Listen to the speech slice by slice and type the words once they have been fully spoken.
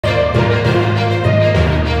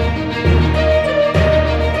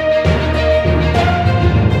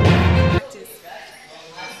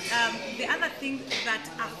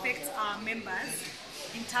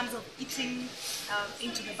terms of eating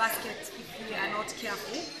into the basket if we are not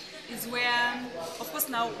careful, is where, of course,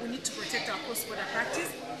 now we need to protect our cross-border practice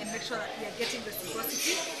and make sure that we are getting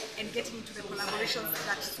reciprocity and getting into the collaborations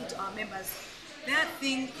that suit our members. The other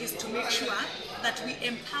thing is to make sure that we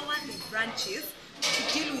empower the branches to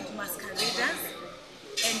deal with masqueraders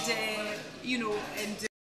and,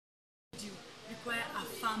 require a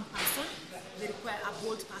firm person, they require a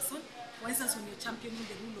bold person. For instance, when you're championing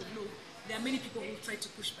the rule of law, there are many people who try to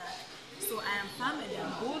push back. So I am firm and I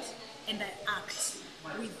am bold and I act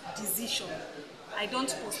with decision. I don't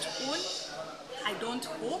postpone, I don't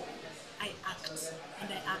hope, I act. And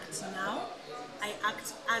I act now, I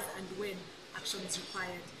act as and when action is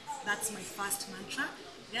required. That's my first mantra.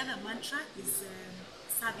 The other mantra is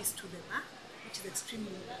service to the bar, which is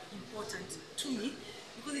extremely important to me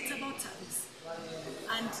because it's about service.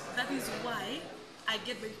 And that is why I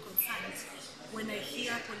get very concerned when I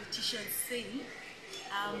hear politicians saying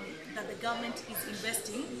that the government is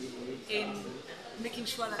investing in making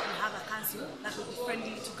sure that we have a council that will be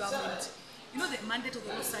friendly to government. You know, the mandate of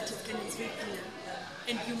the Law Society of Kenya is very clear,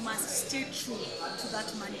 and you must stay true to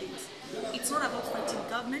that mandate. It's not about fighting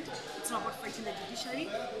government, it's not about fighting the judiciary,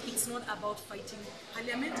 it's not about fighting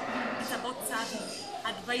parliament, it's about serving,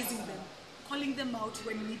 advising them, calling them out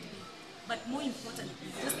when need be. But more importantly,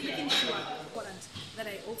 just making sure that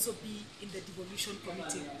I also be in the devolution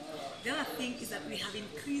committee. The other thing is that we have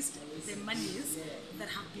increased the monies that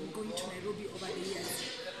have been going to Nairobi over the years.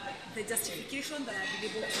 The justification that I've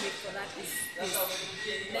been able to make for that is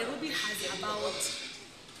Nairobi has about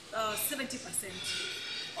 70%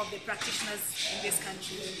 of the practitioners in this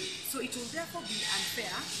country. So it will therefore be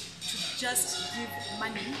unfair to just give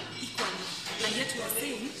money equally. And yet we are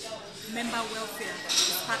saying member welfare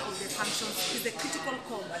is part of the functions, is the critical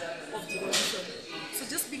core of devolution. So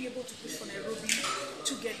just being able to push for Nairobi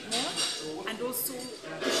to get more and also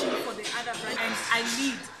pushing for the other branch. And I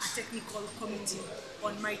lead a technical committee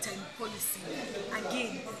on maritime policy.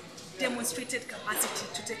 Again, demonstrated capacity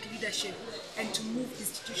to take leadership and to move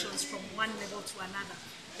institutions from one level to another.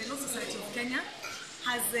 The Law Society of Kenya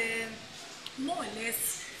has more or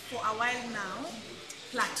less for a while now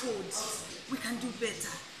plateaued. We can do better.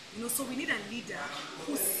 You know, so we need a leader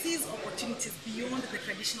who sees opportunities beyond the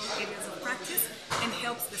traditional areas of practice and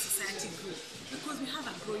helps the society grow. Because we have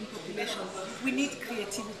a growing population, we need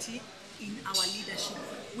creativity in our leadership.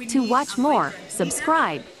 To watch more,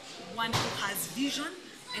 subscribe. One who has vision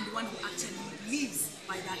and one who actually lives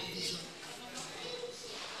by that vision.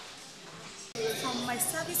 From my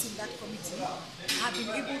service in that committee, I've been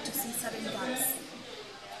able to see certain gaps.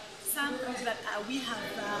 Some that we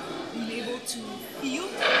have been able to fill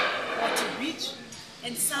or to reach,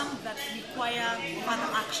 and some that require further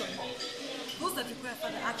action. Those that require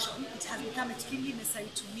further action, it has become extremely necessary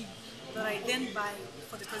to me that I then buy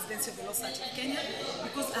for the presidency of the Law Society of Kenya,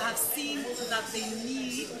 because I have seen that they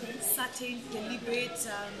need certain deliberate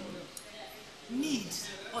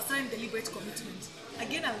deliberate commitment.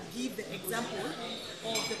 Again, I'll give the example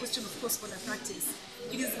of the question of cross-border practice.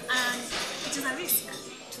 It is a risk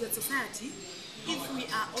to the society if we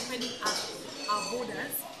are opening up our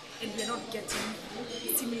borders and we are not getting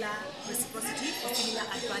similar reciprocity or similar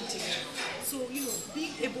advantage. So, you know,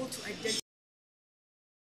 being able to identify